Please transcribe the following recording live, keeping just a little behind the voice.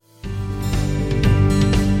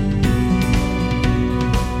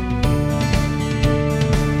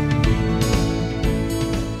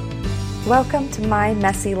Welcome to My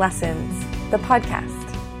Messy Lessons, the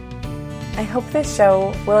podcast. I hope this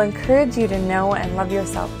show will encourage you to know and love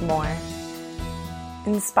yourself more,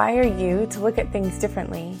 inspire you to look at things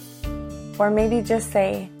differently, or maybe just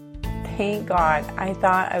say, thank God, I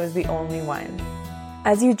thought I was the only one.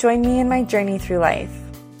 As you join me in my journey through life,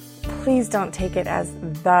 please don't take it as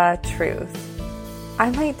the truth.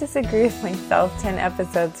 I might disagree with myself 10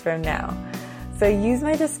 episodes from now, so use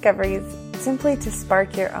my discoveries simply to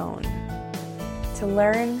spark your own, to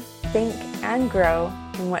learn, think, and grow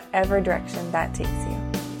in whatever direction that takes you.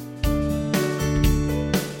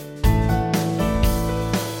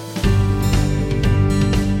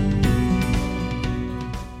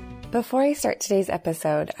 Before I start today's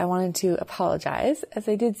episode, I wanted to apologize, as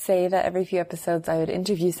I did say that every few episodes I would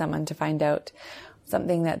interview someone to find out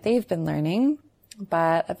something that they've been learning,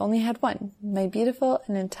 but I've only had one, my beautiful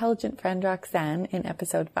and intelligent friend Roxanne in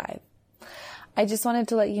episode 5. I just wanted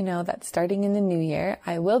to let you know that starting in the new year,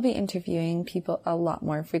 I will be interviewing people a lot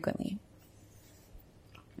more frequently.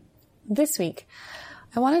 This week,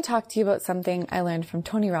 I want to talk to you about something I learned from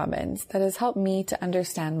Tony Robbins that has helped me to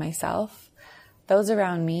understand myself, those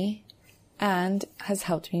around me, and has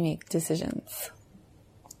helped me make decisions.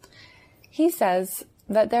 He says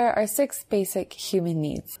that there are 6 basic human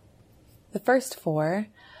needs. The first 4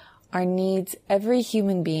 are needs every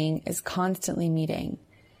human being is constantly meeting,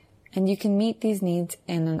 and you can meet these needs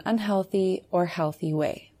in an unhealthy or healthy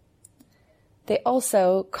way. They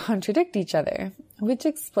also contradict each other, which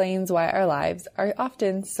explains why our lives are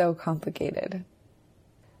often so complicated.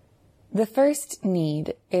 The first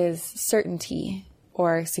need is certainty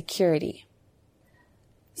or security.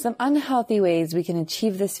 Some unhealthy ways we can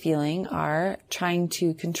achieve this feeling are trying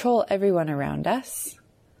to control everyone around us,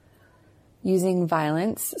 using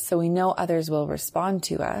violence so we know others will respond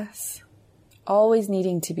to us, always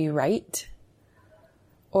needing to be right,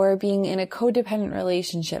 or being in a codependent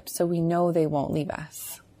relationship so we know they won't leave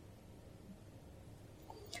us.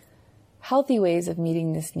 Healthy ways of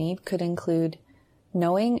meeting this need could include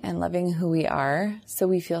knowing and loving who we are so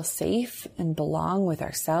we feel safe and belong with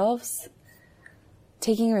ourselves,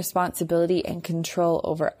 taking responsibility and control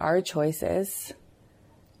over our choices,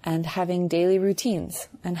 and having daily routines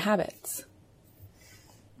and habits.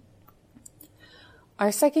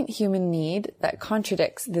 Our second human need that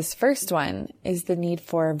contradicts this first one is the need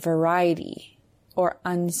for variety or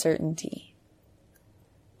uncertainty.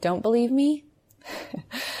 Don't believe me?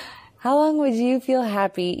 How long would you feel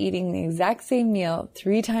happy eating the exact same meal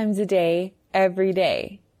 3 times a day, every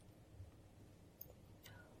day?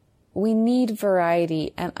 We need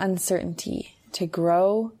variety and uncertainty to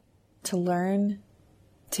grow, to learn,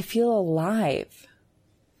 to feel alive.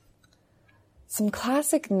 Some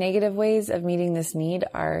classic negative ways of meeting this need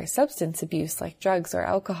are substance abuse like drugs or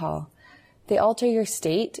alcohol. They alter your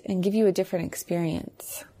state and give you a different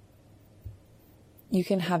experience. You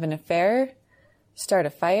can have an affair, start a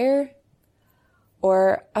fire,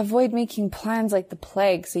 or avoid making plans like the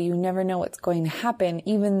plague so you never know what's going to happen,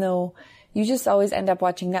 even though you just always end up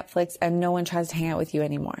watching Netflix and no one tries to hang out with you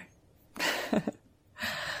anymore.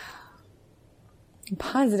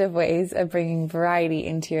 Positive ways of bringing variety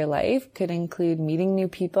into your life could include meeting new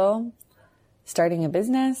people, starting a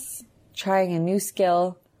business, trying a new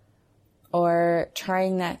skill, or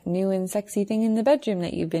trying that new and sexy thing in the bedroom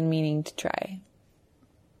that you've been meaning to try.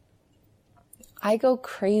 I go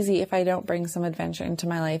crazy if I don't bring some adventure into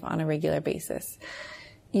my life on a regular basis,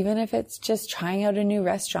 even if it's just trying out a new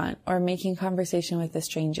restaurant or making conversation with a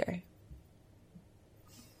stranger.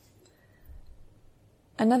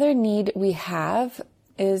 Another need we have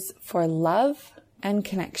is for love and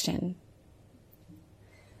connection.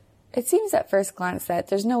 It seems at first glance that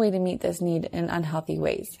there's no way to meet this need in unhealthy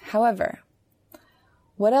ways. However,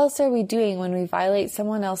 what else are we doing when we violate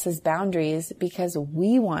someone else's boundaries because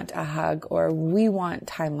we want a hug or we want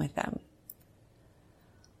time with them?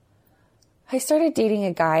 I started dating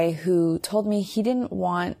a guy who told me he didn't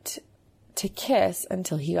want to kiss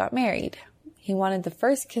until he got married. He wanted the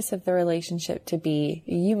first kiss of the relationship to be,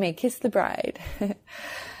 "You may kiss the bride." That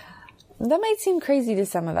might seem crazy to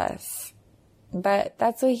some of us, but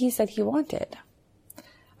that's what he said he wanted.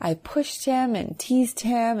 I pushed him and teased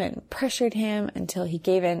him and pressured him until he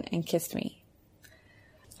gave in and kissed me.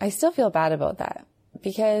 I still feel bad about that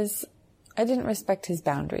because I didn't respect his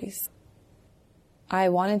boundaries. I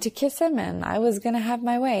wanted to kiss him and I was going to have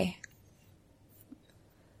my way.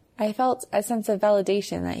 I felt a sense of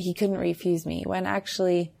validation that he couldn't refuse me when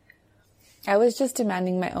actually I was just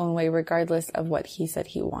demanding my own way regardless of what he said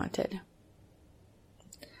he wanted.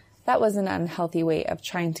 That was an unhealthy way of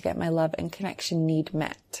trying to get my love and connection need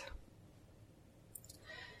met.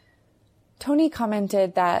 Tony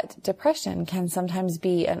commented that depression can sometimes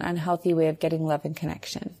be an unhealthy way of getting love and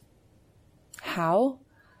connection. How?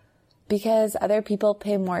 Because other people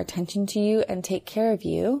pay more attention to you and take care of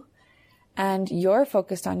you, and you're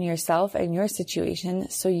focused on yourself and your situation,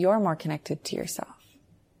 so you're more connected to yourself.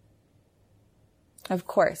 Of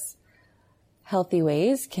course, healthy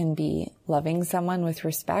ways can be loving someone with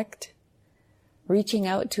respect, reaching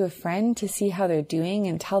out to a friend to see how they're doing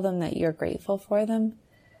and tell them that you're grateful for them,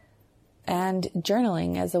 and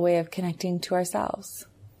journaling as a way of connecting to ourselves.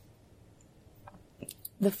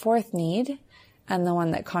 The fourth need, and the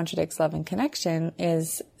one that contradicts love and connection,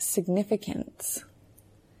 is significance.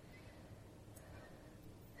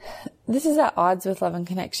 This is at odds with love and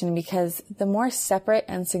connection because the more separate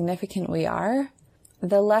and significant we are,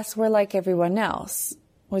 the less we're like everyone else,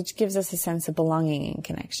 which gives us a sense of belonging and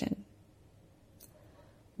connection.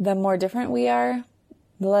 The more different we are,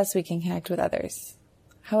 the less we can connect with others.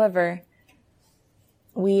 However,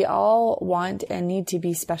 we all want and need to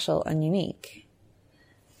be special and unique.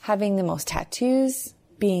 Having the most tattoos,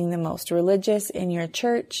 being the most religious in your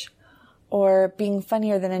church, or being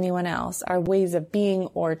funnier than anyone else are ways of being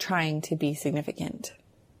or trying to be significant.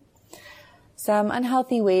 Some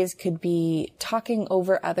unhealthy ways could be talking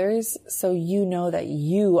over others so you know that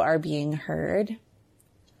you are being heard.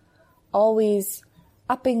 Always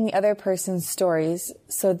upping the other person's stories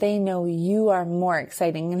so they know you are more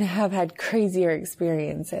exciting and have had crazier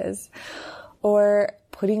experiences. Or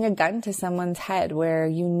putting a gun to someone's head where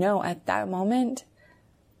you know at that moment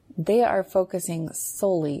they are focusing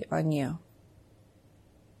solely on you.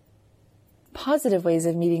 Positive ways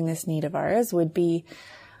of meeting this need of ours would be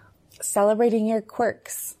celebrating your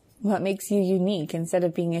quirks, what makes you unique instead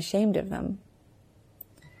of being ashamed of them.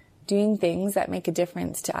 Doing things that make a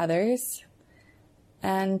difference to others,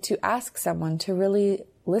 and to ask someone to really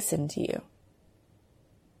listen to you.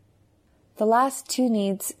 The last two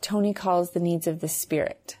needs Tony calls the needs of the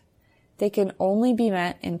spirit. They can only be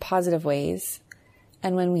met in positive ways,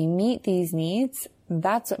 and when we meet these needs,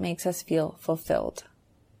 that's what makes us feel fulfilled.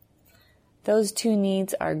 Those two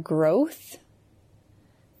needs are growth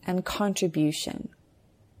and contribution.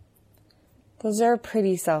 Those are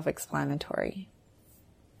pretty self-explanatory.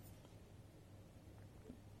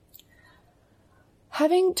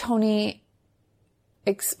 Having Tony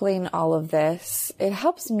explain all of this, it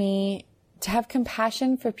helps me to have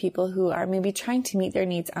compassion for people who are maybe trying to meet their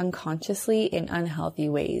needs unconsciously in unhealthy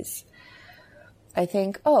ways. I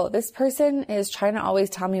think, oh, this person is trying to always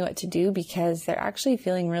tell me what to do because they're actually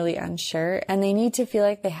feeling really unsure and they need to feel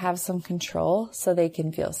like they have some control so they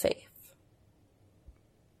can feel safe.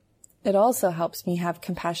 It also helps me have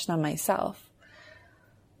compassion on myself.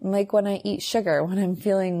 Like when I eat sugar when I'm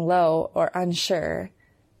feeling low or unsure,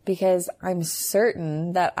 because I'm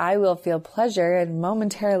certain that I will feel pleasure and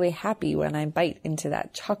momentarily happy when I bite into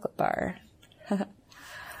that chocolate bar.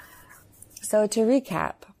 So to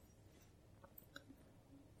recap,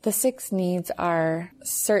 the 6 needs are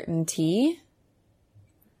certainty,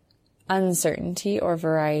 uncertainty or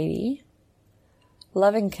variety,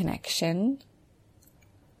 love and connection,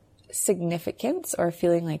 significance or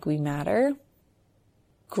feeling like we matter,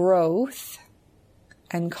 growth,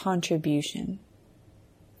 and contribution.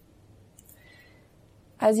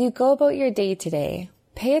 As you go about your day today,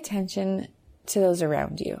 pay attention to those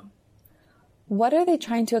around you. What are they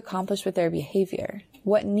trying to accomplish with their behavior?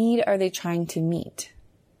 What need are they trying to meet?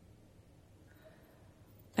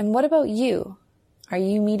 And what about you? Are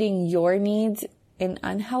you meeting your needs in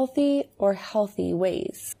unhealthy or healthy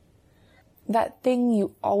ways? That thing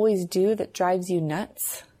you always do that drives you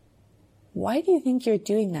nuts? Why do you think you're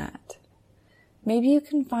doing that? Maybe you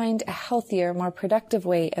can find a healthier, more productive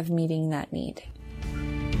way of meeting that need.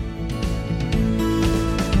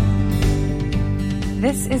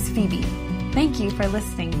 This is Phoebe. Thank you for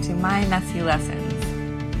listening to My Messy Lessons.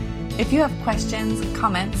 If you have questions,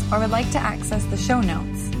 comments, or would like to access the show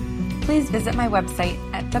notes, please visit my website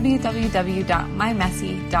at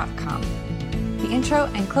www.mymessy.com. The intro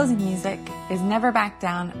and closing music is Never Back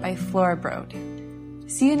Down by Flora Brode.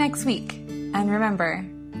 See you next week. And remember,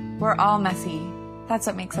 we're all messy. That's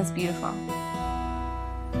what makes us beautiful.